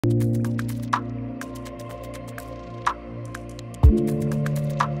Thank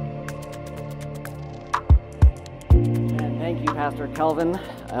you, Pastor Kelvin.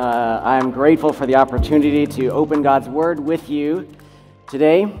 I'm grateful for the opportunity to open God's Word with you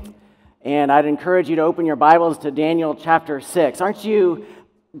today. And I'd encourage you to open your Bibles to Daniel chapter 6. Aren't you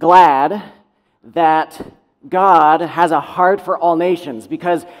glad that God has a heart for all nations?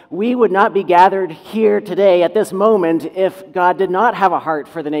 Because we would not be gathered here today at this moment if God did not have a heart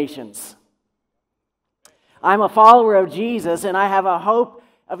for the nations. I'm a follower of Jesus, and I have a hope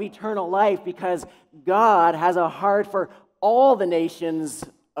of eternal life because God has a heart for all the nations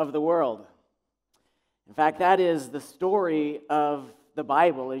of the world. In fact, that is the story of the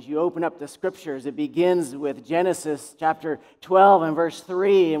Bible. As you open up the scriptures, it begins with Genesis chapter 12 and verse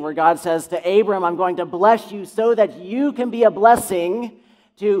 3, and where God says to Abram, I'm going to bless you so that you can be a blessing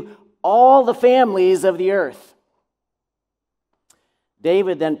to all the families of the earth.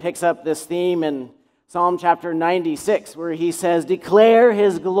 David then picks up this theme in Psalm chapter 96, where he says, declare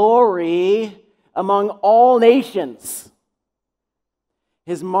his glory among all nations,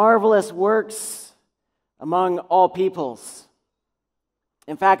 his marvelous works among all peoples.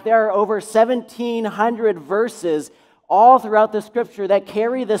 In fact, there are over 1,700 verses all throughout the scripture that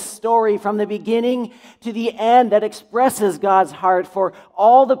carry this story from the beginning to the end that expresses God's heart for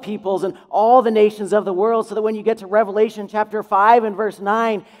all the peoples and all the nations of the world, so that when you get to Revelation chapter 5 and verse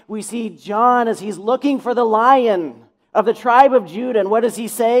 9, we see John as he's looking for the Lion of the tribe of Judah. And what does he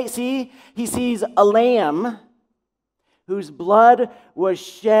see? He sees a lamb whose blood was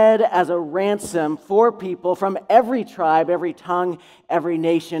shed as a ransom for people from every tribe, every tongue, every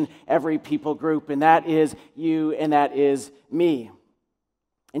nation, every people group. And that is you and that is me.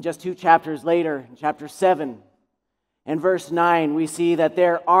 And just 2 chapters later, in chapter 7 and verse 9, we see that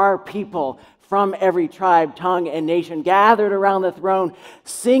there are people from every tribe, tongue, and nation gathered around the throne,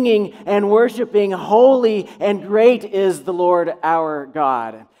 singing and worshiping, holy and great is the Lord our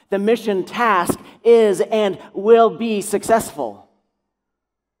God. The mission task is and will be successful.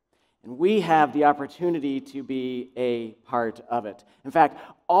 And we have the opportunity to be a part of it. In fact,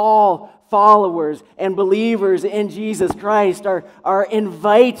 all followers and believers in Jesus Christ are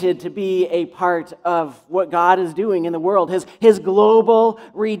invited to be a part of what God is doing in the world, His global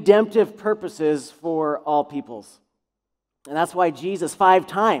redemptive purposes for all peoples. And that's why Jesus 5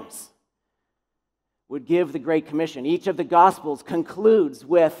 times would give the Great Commission. Each of the Gospels concludes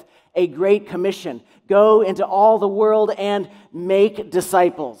with a Great Commission. Go into all the world and make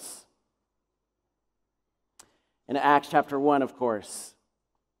disciples. In Acts chapter 1, of course,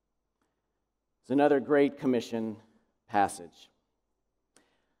 is another Great Commission passage.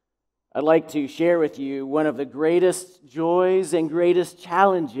 I'd like to share with you one of the greatest joys and greatest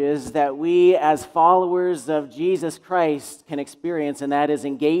challenges that we as followers of Jesus Christ can experience, and that is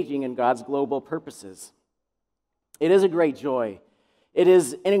engaging in God's global purposes. It is a great joy. It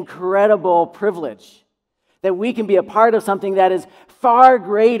is an incredible privilege that we can be a part of something that is far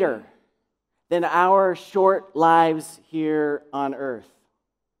greater than our short lives here on earth.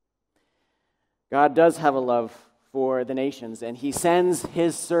 God does have a love for the nations, and He sends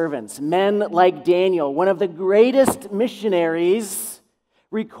His servants, men like Daniel, one of the greatest missionaries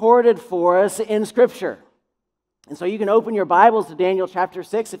recorded for us in Scripture. And so you can open your Bibles to Daniel chapter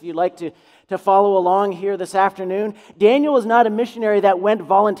 6 if you'd like to follow along here this afternoon. Daniel was not a missionary that went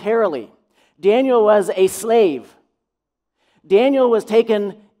voluntarily. Daniel was a slave. Daniel was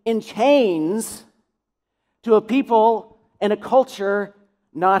taken in chains to a people and a culture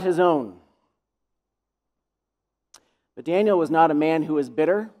not his own. But Daniel was not a man who was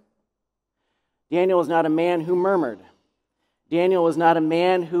bitter. Daniel was not a man who murmured. Daniel was not a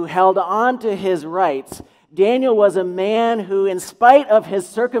man who held on to his rights. Daniel was a man who, in spite of his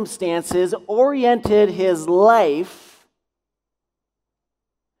circumstances, oriented his life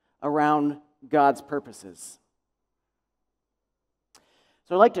around God's purposes.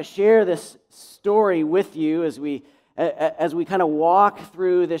 So I'd like to share this story with you as we kind of walk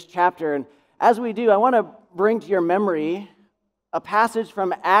through this chapter. And as we do, I want to bring to your memory a passage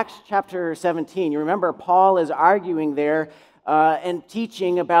from Acts chapter 17. You remember Paul is arguing there and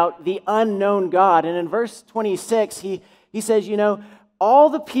teaching about the unknown God. And in verse 26, he says, all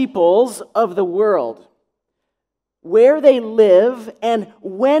the peoples of the world, where they live and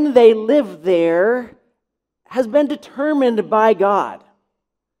when they live there, has been determined by God,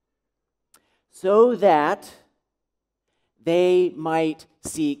 so that they might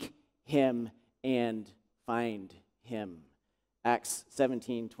seek Him and find Him. Acts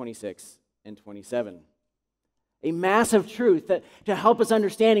 17, 26 and 27. A massive truth that to help us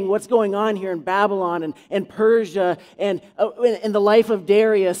understanding what's going on here in Babylon and Persia and in the life of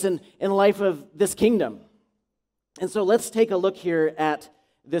Darius and in the life of this kingdom. And so let's take a look here at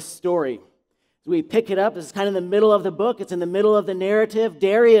this story. As we pick it up, this is kind of the middle of the book. It's in the middle of the narrative.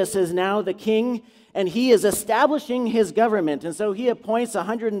 Darius is now the king, and he is establishing his government. And so he appoints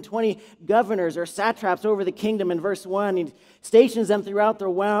 120 governors or satraps over the kingdom in verse 1. He stations them throughout the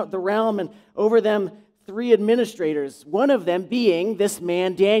realm, and over them 3 administrators, one of them being this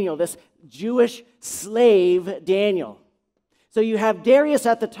man Daniel, this Jewish slave Daniel. So you have Darius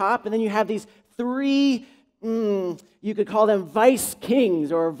at the top, and then you have these 3, you could call them vice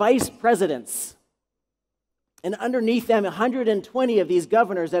kings or vice presidents. And underneath them, 120 of these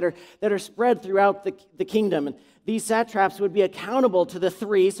governors that are spread throughout the kingdom. And these satraps would be accountable to the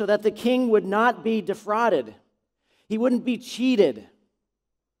 3 so that the king would not be defrauded. He wouldn't be cheated.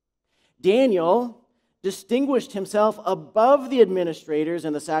 Daniel distinguished himself above the administrators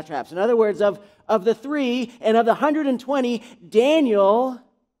and the satraps. In other words, of the 3 and of the 120, Daniel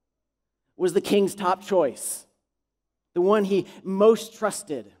was the king's top choice, the one he most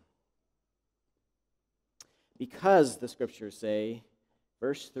trusted. Because, the scriptures say,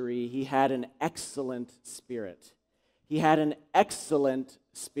 verse 3, he had an excellent spirit. He had an excellent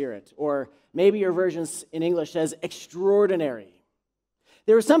spirit. Or maybe your version in English says extraordinary.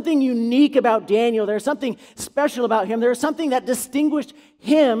 There was something unique about Daniel. There was something special about him. There was something that distinguished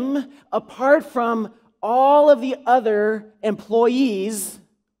him apart from all of the other employees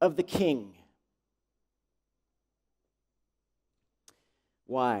of the king.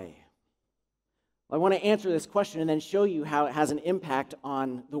 Why? Well, I want to answer this question and then show you how it has an impact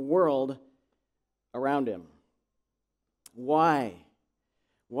on the world around him. Why?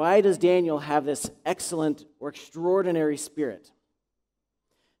 Why does Daniel have this excellent or extraordinary spirit?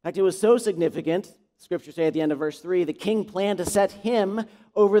 In fact, it was so significant, scriptures say at the end of verse 3, the king planned to set him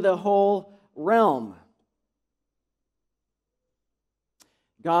over the whole realm.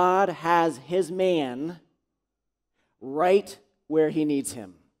 God has his man right where he needs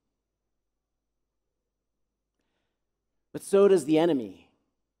him. But so does the enemy.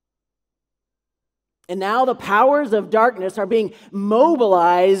 And now the powers of darkness are being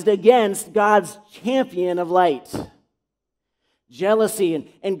mobilized against God's champion of light.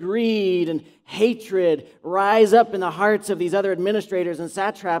 Jealousy and greed and hatred rise up in the hearts of these other administrators and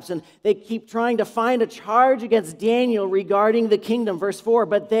satraps, and they keep trying to find a charge against Daniel regarding the kingdom. Verse 4,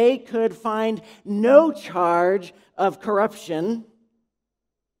 but they could find no charge of corruption.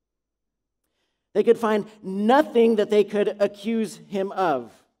 They could find nothing that they could accuse him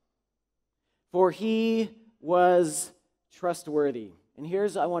of, for he was trustworthy. And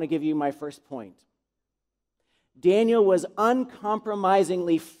I want to give you my first point. Daniel was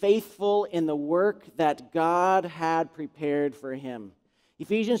uncompromisingly faithful in the work that God had prepared for him.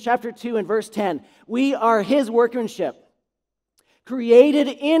 Ephesians chapter 2 and verse 10, we are his workmanship, created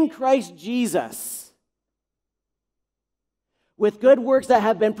in Christ Jesus, with good works that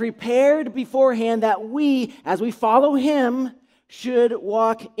have been prepared beforehand that we, as we follow him, should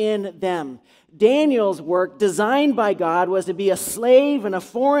walk in them. Daniel's work, designed by God, was to be a slave in a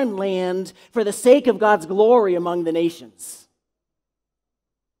foreign land for the sake of God's glory among the nations.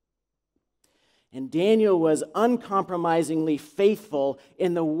 And Daniel was uncompromisingly faithful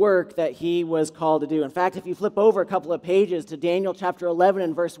in the work that he was called to do. In fact, if you flip over a couple of pages to Daniel chapter 11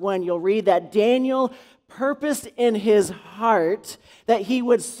 and verse 1, you'll read that Daniel purposed in his heart that he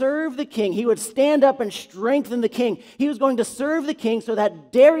would serve the king. He would stand up and strengthen the king. He was going to serve the king so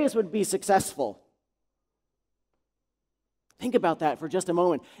that Darius would be successful. Think about that for just a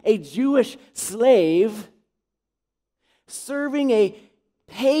moment. A Jewish slave serving a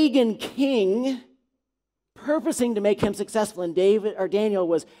pagan king, purposing to make him successful. And Daniel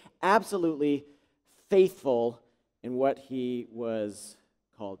was absolutely faithful in what he was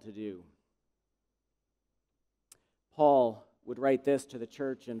called to do. Paul would write this to the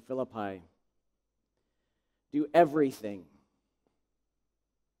church in Philippi: do everything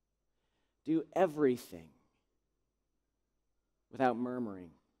without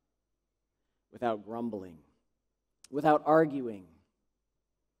murmuring, without grumbling, without arguing,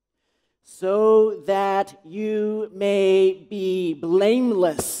 so that you may be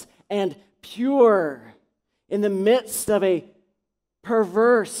blameless and pure in the midst of a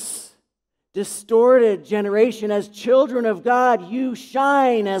perverse, distorted generation. As children of God, you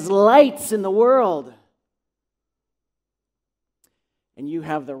shine as lights in the world. And you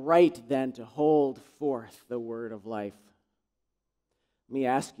have the right then to hold forth the word of life. Let me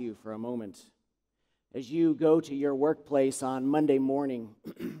ask you for a moment, as you go to your workplace on Monday morning,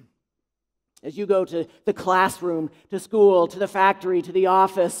 As you go to the classroom, to school, to the factory, to the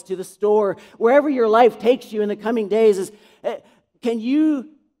office, to the store, wherever your life takes you in the coming days, can you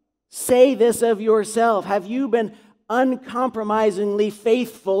say this of yourself? Have you been uncompromisingly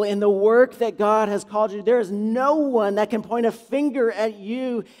faithful in the work that God has called you to? There is no one that can point a finger at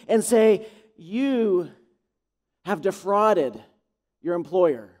you and say, you have defrauded your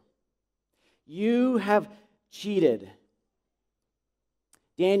employer. You have cheated.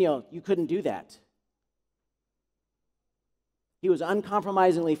 Daniel, you couldn't do that. He was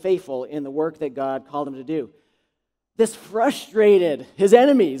uncompromisingly faithful in the work that God called him to do. This frustrated his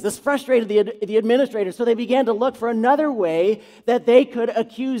enemies. This frustrated the administrators. So they began to look for another way that they could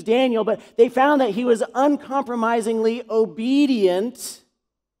accuse Daniel, but they found that he was uncompromisingly obedient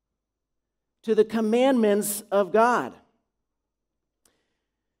to the commandments of God.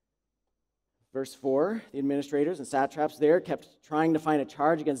 Verse 4, the administrators and satraps there kept trying to find a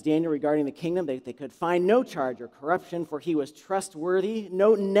charge against Daniel regarding the kingdom. They could find no charge or corruption, for he was trustworthy.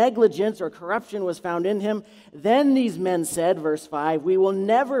 No negligence or corruption was found in him. Then these men said, verse 5, we will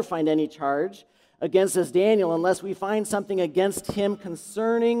never find any charge against this Daniel unless we find something against him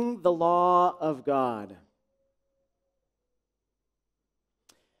concerning the law of God.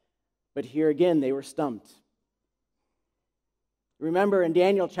 But here again, they were stumped. Remember in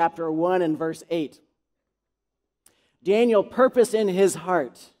Daniel chapter 1 and verse 8, Daniel purposed in his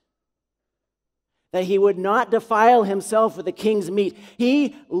heart that he would not defile himself with the king's meat.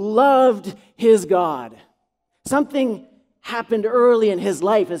 He loved his God. Something happened early in his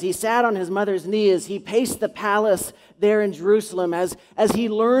life as he sat on his mother's knee, as he paced the palace there in Jerusalem, as he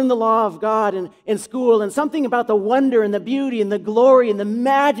learned the law of God in school, and something about the wonder and the beauty and the glory and the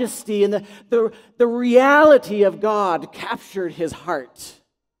majesty and the reality of God captured his heart.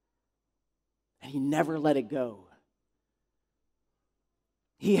 And he never let it go.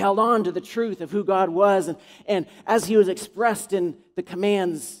 He held on to the truth of who God was, and as he was expressed in the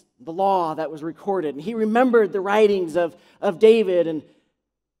commands, the law that was recorded. And he remembered the writings of David and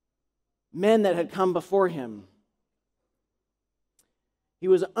men that had come before him. He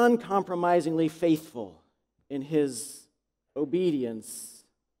was uncompromisingly faithful in his obedience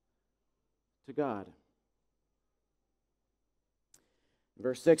to God. In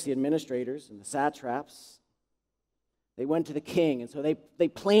verse 6, the administrators and the satraps, they went to the king, and so they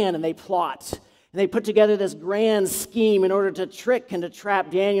plan and they plot. And they put together this grand scheme in order to trick and to trap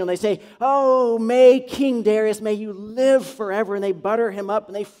Daniel. And they say, oh, may King Darius, may you live forever. And they butter him up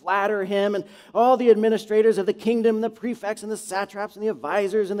and they flatter him. And all the administrators of the kingdom, the prefects and the satraps and the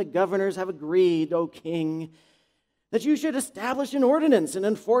advisors and the governors have agreed, O king, that you should establish an ordinance and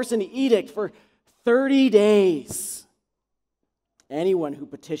enforce an edict for 30 days. Anyone who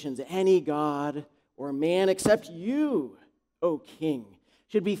petitions any god or man except you, O king,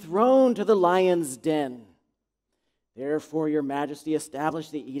 should be thrown to the lion's den. Therefore, your majesty, establish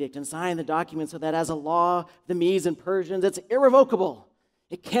the edict and sign the document so that as a law, the Medes and Persians, it's irrevocable.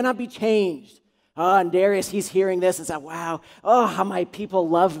 It cannot be changed. And Darius, he's hearing this and said, wow, how my people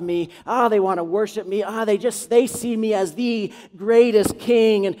love me. They want to worship me. They see me as the greatest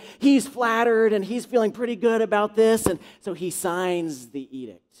king. And he's flattered and he's feeling pretty good about this. And so he signs the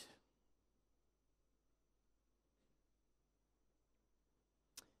edict.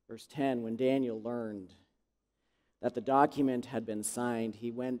 Verse 10, when Daniel learned that the document had been signed, he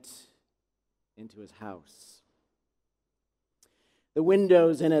went into his house. The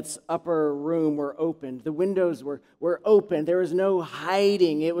windows in its upper room were opened. The windows were open. There was no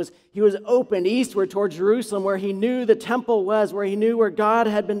hiding. He was opened eastward toward Jerusalem, where he knew the temple was, where he knew where God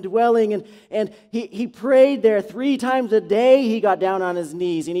had been dwelling. And he prayed there 3 times a day. He got down on his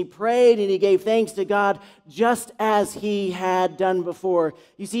knees, and he prayed, and he gave thanks to God just as he had done before.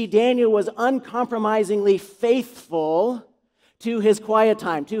 You see, Daniel was uncompromisingly faithful to his quiet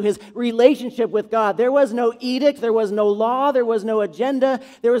time, to his relationship with God. There was no edict, there was no law, there was no agenda,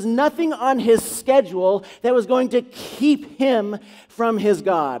 there was nothing on his schedule that was going to keep him from his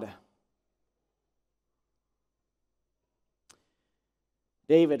God.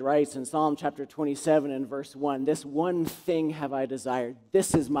 David writes in Psalm chapter 27 and verse 1, this one thing have I desired.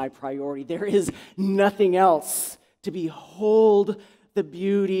 This is my priority. There is nothing else, to behold the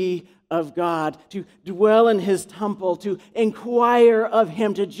beauty of God, to dwell in his temple, to inquire of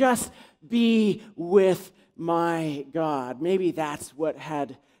him, to just be with my God. Maybe that's what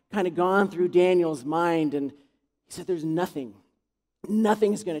had kind of gone through Daniel's mind, and he said, there's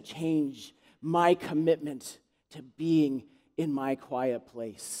nothing's going to change my commitment to being in my quiet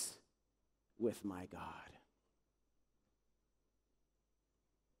place with my God.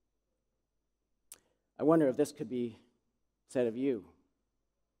 I wonder if this could be said of you.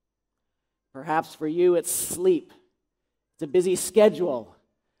 Perhaps for you, it's sleep. It's a busy schedule.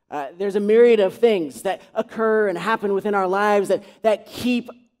 There's a myriad of things that occur and happen within our lives that keep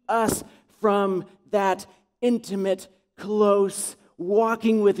us from that intimate, close,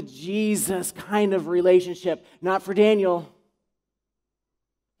 walking with Jesus kind of relationship. Not for Daniel.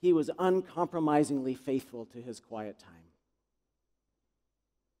 He was uncompromisingly faithful to his quiet time.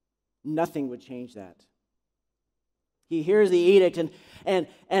 Nothing would change that. He hears the edict, and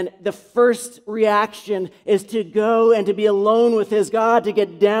the first reaction is to go and to be alone with his God, to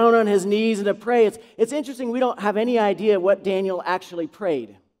get down on his knees and to pray. It's interesting, we don't have any idea what Daniel actually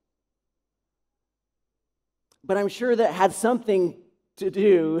prayed. But I'm sure that had something to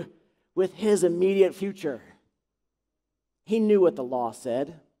do with his immediate future. He knew what the law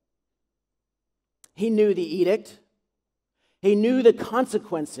said. He knew the edict. He knew the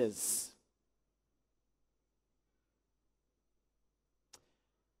consequences.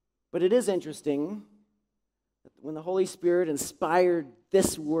 But it is interesting that when the Holy Spirit inspired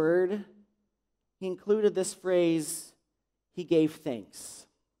this word, he included this phrase, he gave thanks.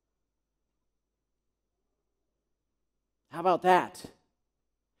 How about that?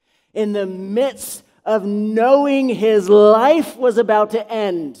 In the midst of knowing his life was about to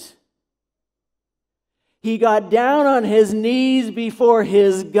end, he got down on his knees before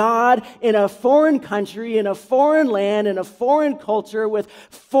his God in a foreign country, in a foreign land, in a foreign culture with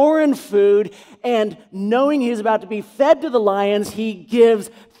foreign food, and knowing he was about to be fed to the lions, he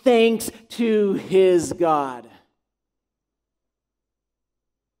gives thanks to his God.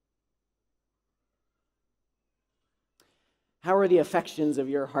 How are the affections of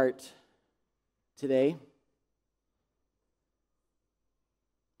your heart today?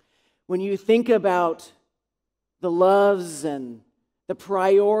 When you think about the loves and the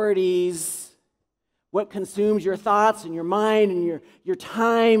priorities, what consumes your thoughts and your mind and your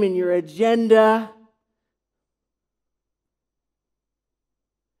time and your agenda,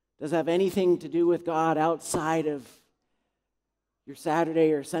 does it have anything to do with God outside of your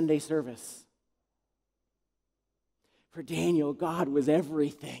Saturday or Sunday service? For Daniel, God was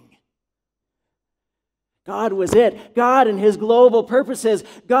everything. God was it. God and his global purposes.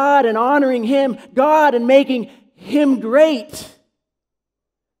 God and honoring him. God and making him great.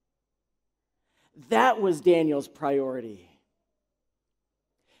 That was Daniel's priority.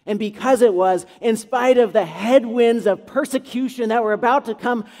 And because it was, in spite of the headwinds of persecution that were about to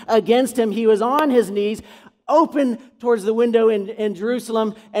come against him, he was on his knees, open towards the window in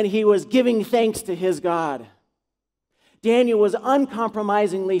Jerusalem, and he was giving thanks to his God. Daniel was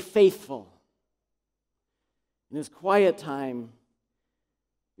uncompromisingly faithful in his quiet time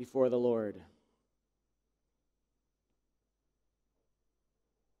before the Lord.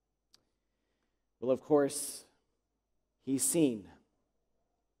 Well, of course, he's seen.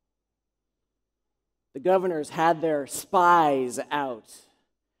 The governors had their spies out.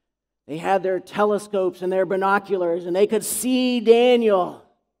 They had their telescopes and their binoculars, and they could see Daniel.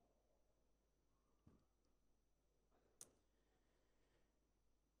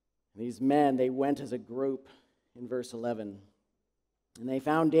 These men, they went as a group in verse 11, and they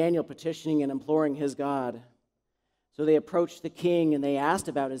found Daniel petitioning and imploring his God. So they approached the king, and they asked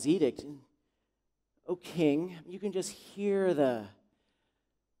about his edict. "O king," you can just hear the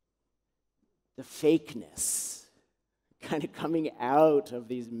fakeness kind of coming out of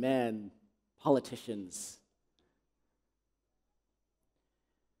these men, politicians.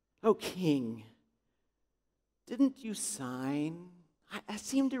 "O king, didn't you sign? I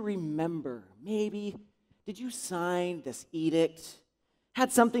seem to remember, maybe, did you sign this edict?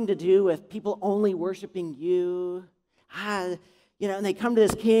 Had something to do with people only worshiping you? And they come to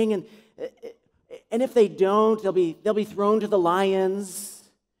this king, and if they don't, they'll be thrown to the lions."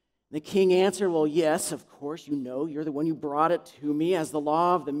 The king answered, "Well, yes, of course, you're the one who brought it to me. As the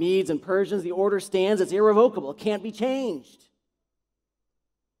law of the Medes and Persians, the order stands, it's irrevocable, it can't be changed."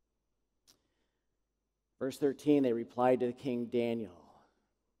 Verse 13, they replied to the king Daniel.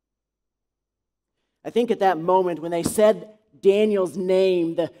 I think at that moment when they said Daniel's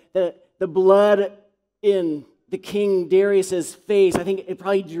name, the blood in the king Darius's face, I think it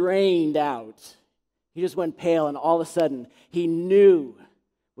probably drained out. He just went pale, and all of a sudden, he knew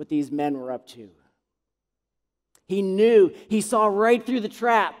what these men were up to. He knew. He saw right through the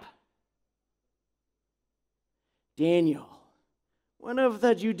trap. Daniel, one of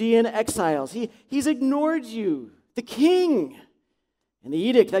the Judean exiles, he's ignored you, the king. And the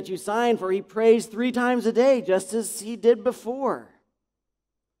edict that you signed, for he prays 3 times a day, just as he did before.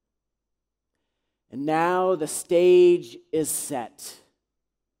 And now the stage is set.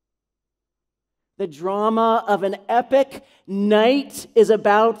 The drama of an epic night is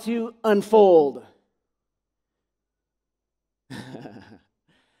about to unfold.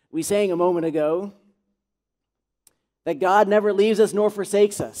 We sang a moment ago that God never leaves us nor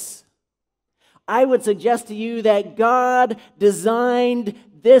forsakes us. I would suggest to you that God designed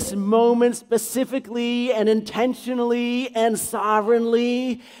this moment specifically and intentionally and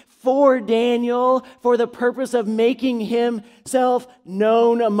sovereignly for Daniel for the purpose of making himself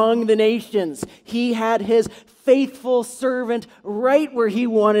known among the nations. He had his faithful servant right where he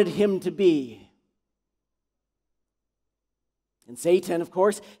wanted him to be. And Satan, of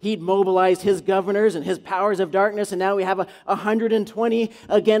course, he'd mobilized his governors and his powers of darkness, and now we have 120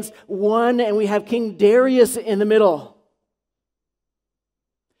 against one, and we have King Darius in the middle.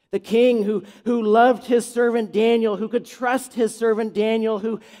 The king who loved his servant Daniel, who could trust his servant Daniel,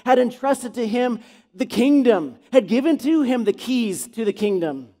 who had entrusted to him the kingdom, had given to him the keys to the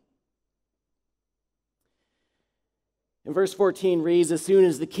kingdom. And verse 14 reads, as soon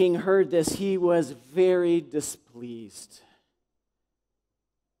as the king heard this, he was very displeased.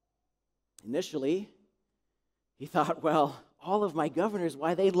 Initially, he thought, well, all of my governors,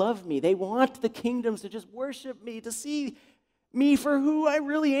 why, they love me. They want the kingdoms to just worship me, to see me for who I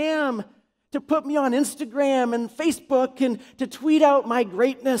really am, to put me on Instagram and Facebook and to tweet out my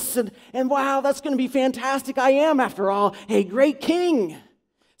greatness. And wow, that's going to be fantastic. I am, after all, a great king.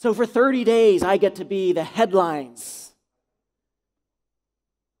 So for 30 days, I get to be the headlines.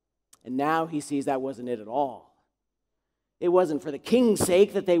 And now he sees that wasn't it at all. It wasn't for the king's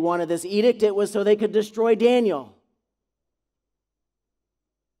sake that they wanted this edict. It was so they could destroy Daniel.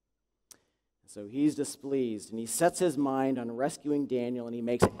 So he's displeased, and he sets his mind on rescuing Daniel, and he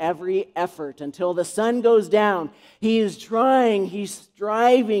makes every effort until the sun goes down. He is trying, he's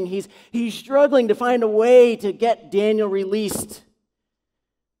striving, he's struggling to find a way to get Daniel released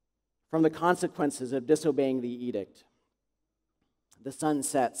from the consequences of disobeying the edict. The sun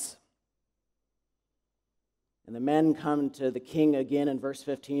sets. And the men come to the king again in verse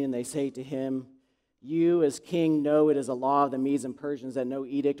 15, and they say to him, you as king know it is a law of the Medes and Persians that no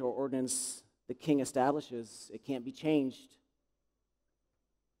edict or ordinance the king establishes, it can't be changed.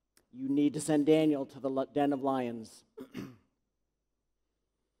 You need to send Daniel to the den of lions.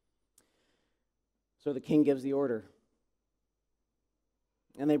 So the king gives the order.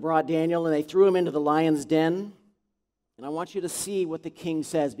 And they brought Daniel and they threw him into the lion's den. And I want you to see what the king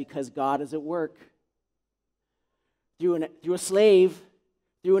says, because God is at work. Through a slave,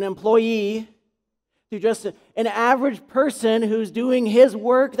 through an employee, through just an average person who's doing his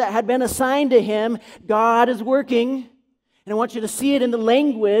work that had been assigned to him, God is working. And I want you to see it in the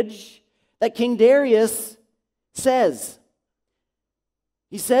language that King Darius says.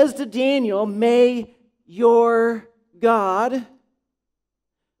 He says to Daniel, may your God,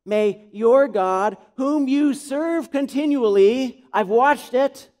 whom you serve continually, I've watched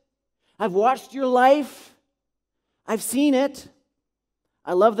it, I've watched your life, I've seen it.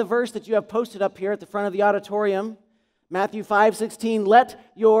 I love the verse that you have posted up here at the front of the auditorium. Matthew 5:16, let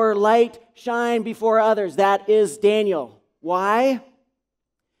your light shine before others. That is Daniel. Why?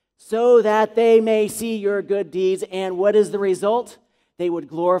 So that they may see your good deeds. And what is the result? They would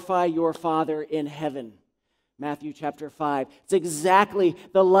glorify your Father in heaven. Matthew chapter 5. It's exactly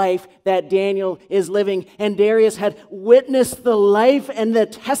the life that Daniel is living. And Darius had witnessed the life and the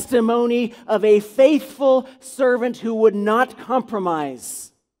testimony of a faithful servant who would not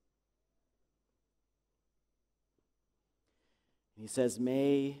compromise. He says,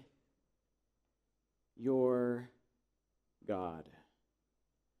 may your God,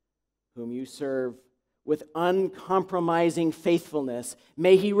 whom you serve with uncompromising faithfulness,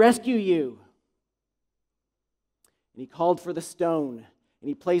 may he rescue you. And he called for the stone, and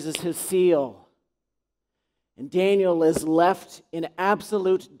he places his seal. And Daniel is left in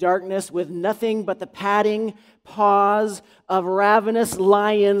absolute darkness with nothing but the padding paws of ravenous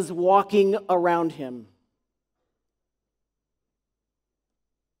lions walking around him.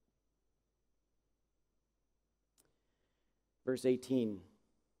 Verse 18.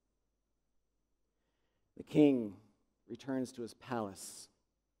 The king returns to his palace.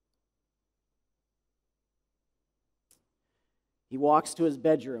 He walks to his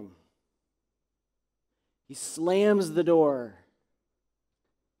bedroom. He slams the door.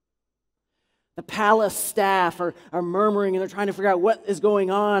 The palace staff are murmuring, and they're trying to figure out what is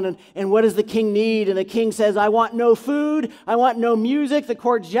going on and what does the king need. And the king says, I want no food. I want no music. The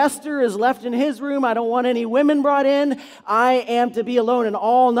court jester is left in his room. I don't want any women brought in. I am to be alone. And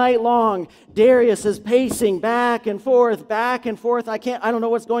all night long, Darius is pacing back and forth, back and forth. I don't know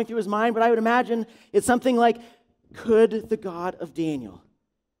what's going through his mind, but I would imagine it's something like, could the God of Daniel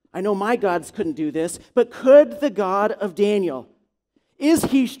I know my gods couldn't do this, but could the God of Daniel? Is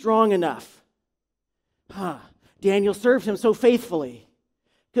he strong enough? Daniel served him so faithfully.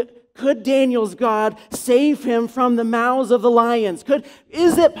 Could Daniel's God save him from the mouths of the lions?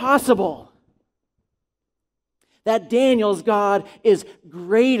 Is it possible that Daniel's God is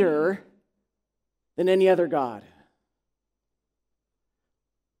greater than any other God?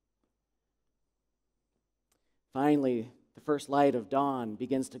 Finally, the first light of dawn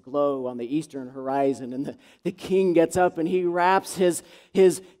begins to glow on the eastern horizon, and the king gets up and he wraps his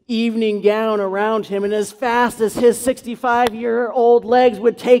evening gown around him, and as fast as his 65-year-old legs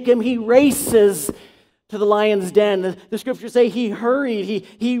would take him, he races to the lion's den. The scriptures say he hurried,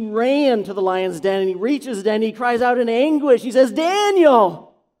 he ran to the lion's den, and he reaches the den, he cries out in anguish. He says,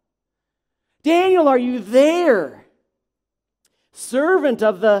 Daniel, are you there? Servant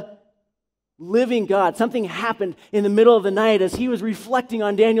of the living God. Something happened in the middle of the night as he was reflecting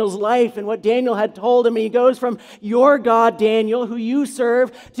on Daniel's life and what Daniel had told him. And he goes from your God, Daniel, who you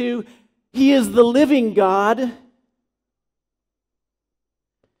serve, to he is the living God.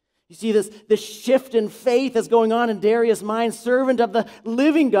 You see this shift in faith that's going on in Darius' mind. Servant of the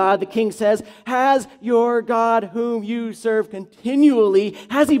living God, the king says, has your God whom you serve continually,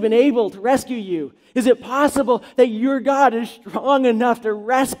 has he been able to rescue you? Is it possible that your God is strong enough to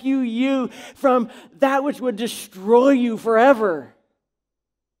rescue you from that which would destroy you forever?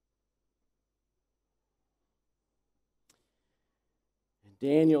 And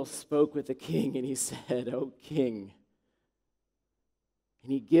Daniel spoke with the king and he said, O king.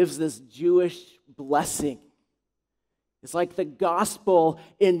 And he gives this Jewish blessing. It's like the gospel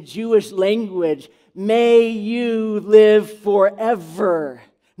in Jewish language. May you live forever.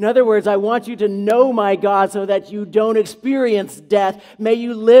 In other words, I want you to know my God so that you don't experience death. May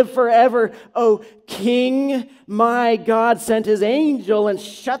you live forever, O king. My God sent his angel and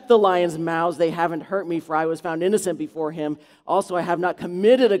shut the lions' mouths. They haven't hurt me, for I was found innocent before him. Also, I have not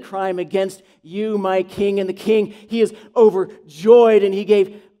committed a crime against you, my king. And the king, he is overjoyed, and he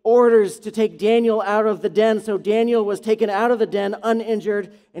gave orders to take Daniel out of the den. So Daniel was taken out of the den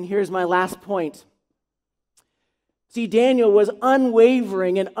uninjured. And here's my last point. See, Daniel was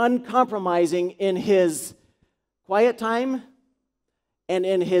unwavering and uncompromising in his quiet time and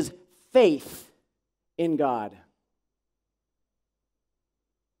in his faith in God.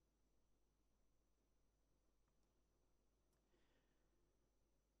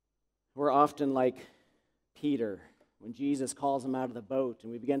 We're often like Peter when Jesus calls him out of the boat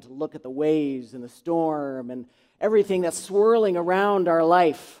and we begin to look at the waves and the storm and everything that's swirling around our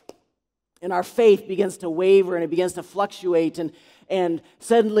life. And our faith begins to waver and it begins to fluctuate, and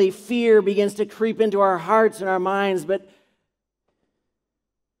suddenly fear begins to creep into our hearts and our minds, but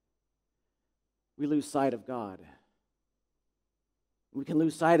we lose sight of God. We can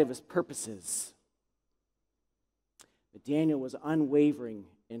lose sight of his purposes. But Daniel was unwavering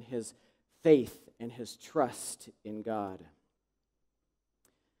in his faith and his trust in God.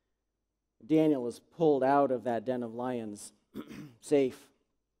 Daniel was pulled out of that den of lions, safe,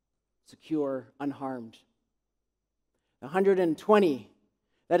 secure, unharmed. 120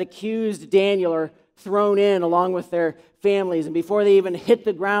 that accused Daniel are thrown in along with their families, and before they even hit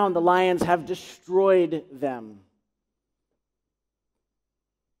the ground, the lions have destroyed them.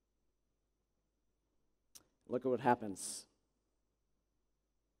 Look at what happens.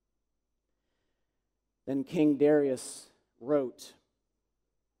 Then King Darius wrote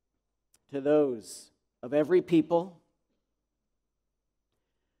to those of every people,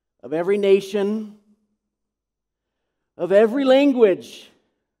 of every nation, of every language.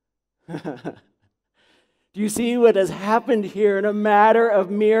 Do you see what has happened here in a matter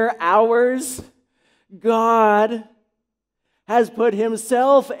of mere hours? God has put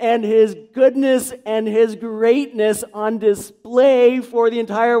himself and his goodness and his greatness on display for the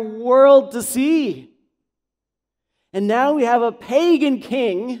entire world to see. And now we have a pagan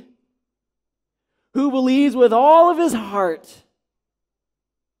king who believes with all of his heart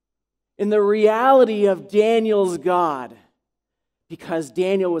in the reality of Daniel's God, because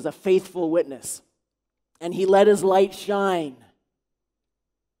Daniel was a faithful witness and he let his light shine.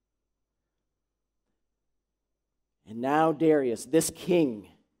 And now Darius, this king,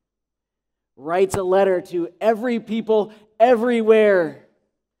 writes a letter to every people everywhere.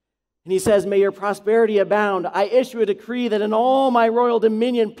 And he says, may your prosperity abound. I issue a decree that in all my royal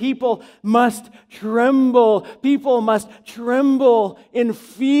dominion, people must tremble. People must tremble in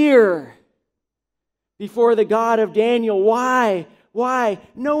fear before the God of Daniel. Why? Why?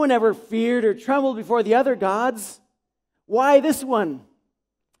 No one ever feared or trembled before the other gods. Why this one?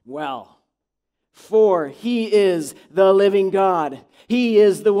 Well, For he is the living God. He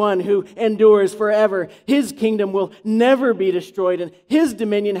is the one who endures forever. His kingdom will never be destroyed, and his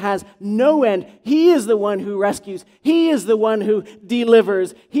dominion has no end. He is the one who rescues. He is the one who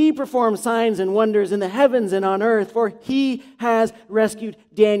delivers. He performs signs and wonders in the heavens and on earth, for he has rescued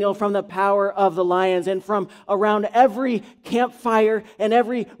Daniel from the power of the lions and from around every campfire and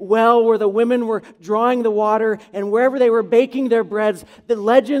every well where the women were drawing the water and wherever they were baking their breads. The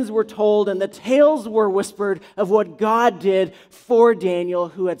legends were told and the tales were whispered of what God did for Daniel,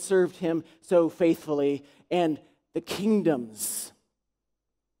 who had served him so faithfully. And the kingdoms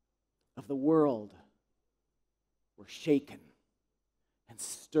of the world were shaken and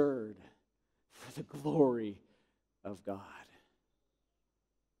stirred for the glory of God.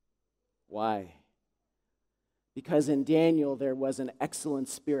 Why? Because in Daniel there was an excellent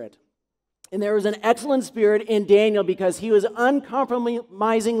spirit. And there was an excellent spirit in Daniel because he was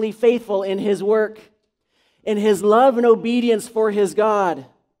uncompromisingly faithful in his work, in his love and obedience for his God.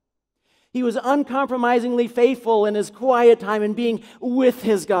 He was uncompromisingly faithful in his quiet time and being with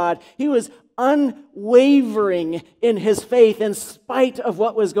his God. He was unwavering in his faith in spite of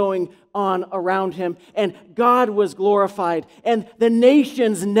what was going on around him. And God was glorified. And the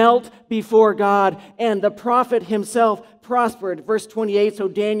nations knelt before God. And the prophet himself prospered. Verse 28, so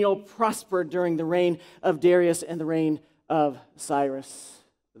Daniel prospered during the reign of Darius and the reign of Cyrus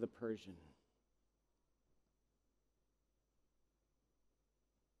the Persian.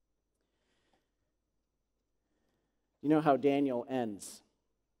 You know how Daniel ends?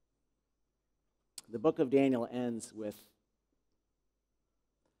 The book of Daniel ends with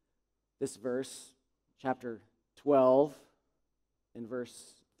this verse, chapter 12, and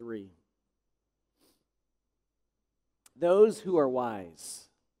verse 3. Those who are wise,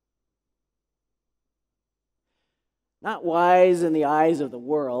 not wise in the eyes of the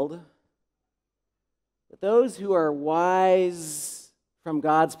world, but those who are wise from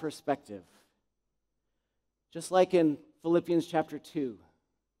God's perspective, just like in Philippians chapter 2,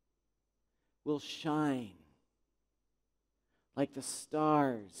 will shine like the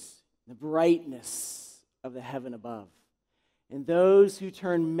stars, the brightness of the heaven above. And those who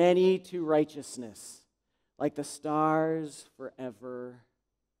turn many to righteousness, like the stars forever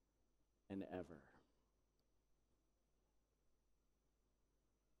and ever.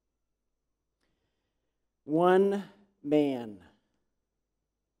 One man,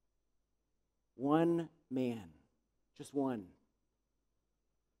 just one,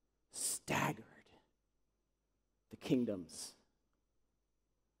 staggered the kingdoms.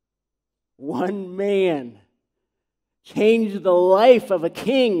 One man changed the life of a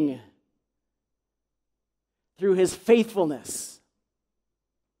king through his faithfulness.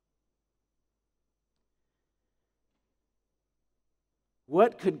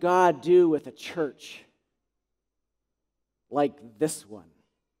 What could God do with a church like this one,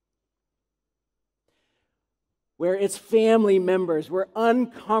 where its family members were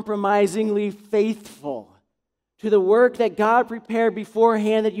uncompromisingly faithful to the work that God prepared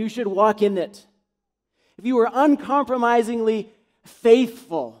beforehand that you should walk in it? If you were uncompromisingly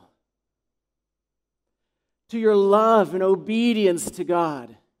faithful to your love and obedience to God,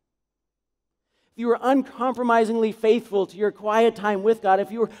 if you were uncompromisingly faithful to your quiet time with God,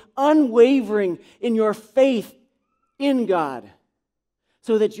 if you were unwavering in your faith in God,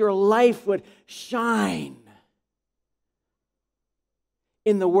 so that your life would shine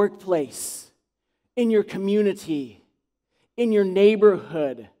in the workplace, in your community, in your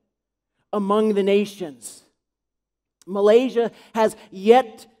neighborhood, among the nations. Malaysia has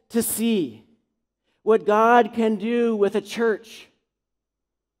yet to see what God can do with a church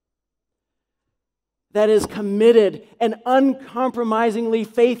that is committed and uncompromisingly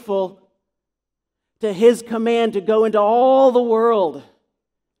faithful to His command to go into all the world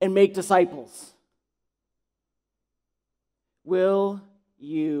and make disciples. Will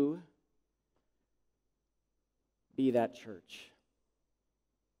you be that church?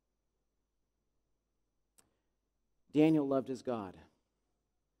 Daniel loved his God.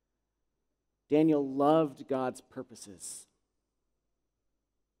 Daniel loved God's purposes.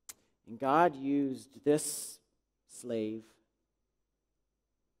 And God used this slave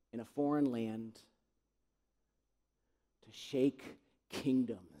in a foreign land to shake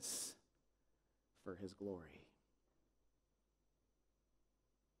kingdoms for His glory.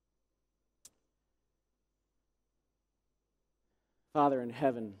 Father in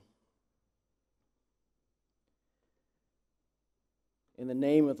heaven, in the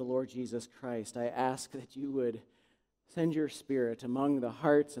name of the Lord Jesus Christ, I ask that you would send your Spirit among the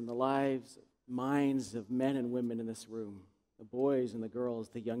hearts and the lives, minds of men and women in this room, the boys and the girls,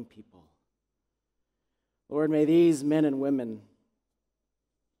 the young people. Lord, may these men and women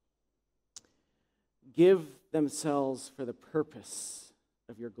give themselves for the purpose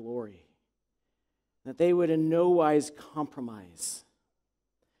of your glory, that they would in no wise compromise,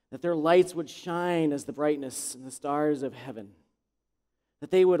 that their lights would shine as the brightness and the stars of heaven,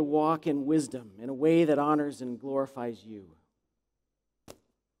 that they would walk in wisdom in a way that honors and glorifies you.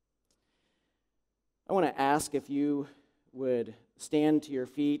 I want to ask if you would stand to your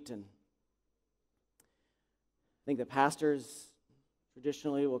feet, and I think the pastors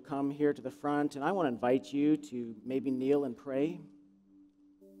traditionally will come here to the front, and I want to invite you to maybe kneel and pray.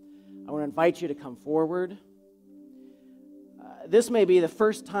 I want to invite you to come forward. This may be the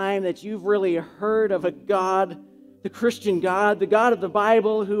first time that you've really heard of a God, the Christian God, the God of the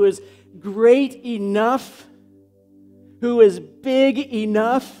Bible, who is great enough, who is big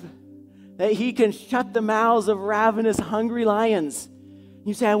enough that he can shut the mouths of ravenous, hungry lions.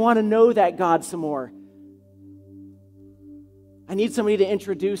 You say, I want to know that God some more. I need somebody to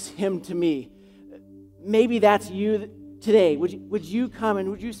introduce him to me. Maybe that's you today. Would you come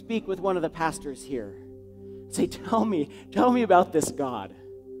and would you speak with one of the pastors here? Say, tell me about this God.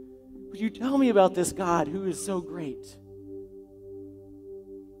 Would you tell me about this God who is so great?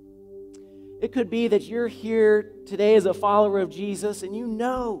 It could be that you're here today as a follower of Jesus, and you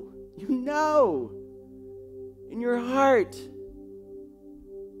know in your heart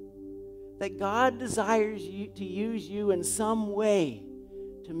that God desires you to use you in some way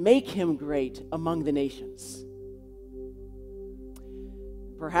to make him great among the nations.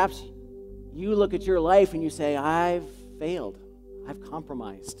 Perhaps you look at your life and you say, I've failed. I've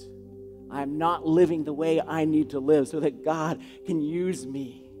compromised. I'm not living the way I need to live so that God can use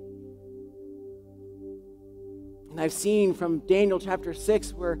me. And I've seen from Daniel chapter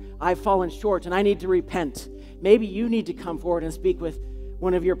 6 where I've fallen short and I need to repent. Maybe you need to come forward and speak with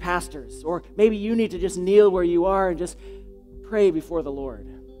one of your pastors, or maybe you need to just kneel where you are and just pray before the Lord.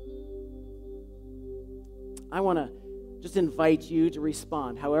 I want to just invite you to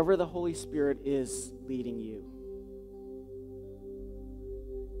respond however the Holy Spirit is leading you.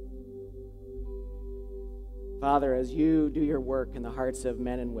 Father, as you do your work in the hearts of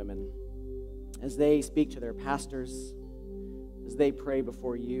men and women, as they speak to their pastors, as they pray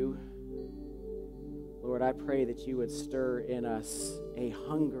before you, Lord, I pray that you would stir in us a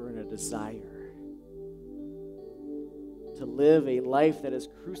hunger and a desire to live a life that is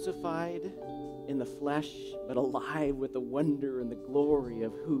crucified in the flesh, but alive with the wonder and the glory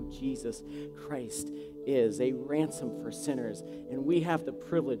of who Jesus Christ is, a ransom for sinners. And we have the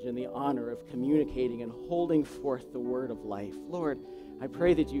privilege and the honor of communicating and holding forth the word of life. Lord, I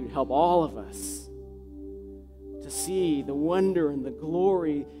pray that you'd help all of us to see the wonder and the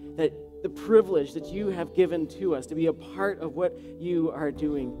glory, that the privilege that you have given to us to be a part of what you are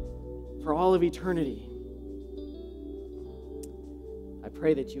doing for all of eternity. I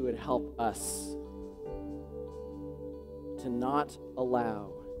pray that you would help us to not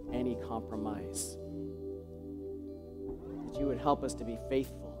allow any compromise, that you would help us to be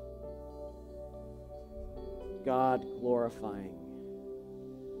faithful, God-glorifying,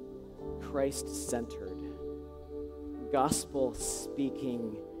 Christ-centered,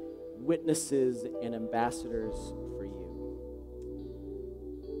 gospel-speaking witnesses and ambassadors for you.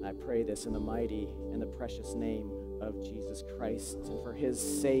 I pray this in the mighty and the precious name of Jesus Christ, and for his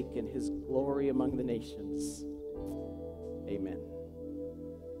sake and his glory among the nations. Amen.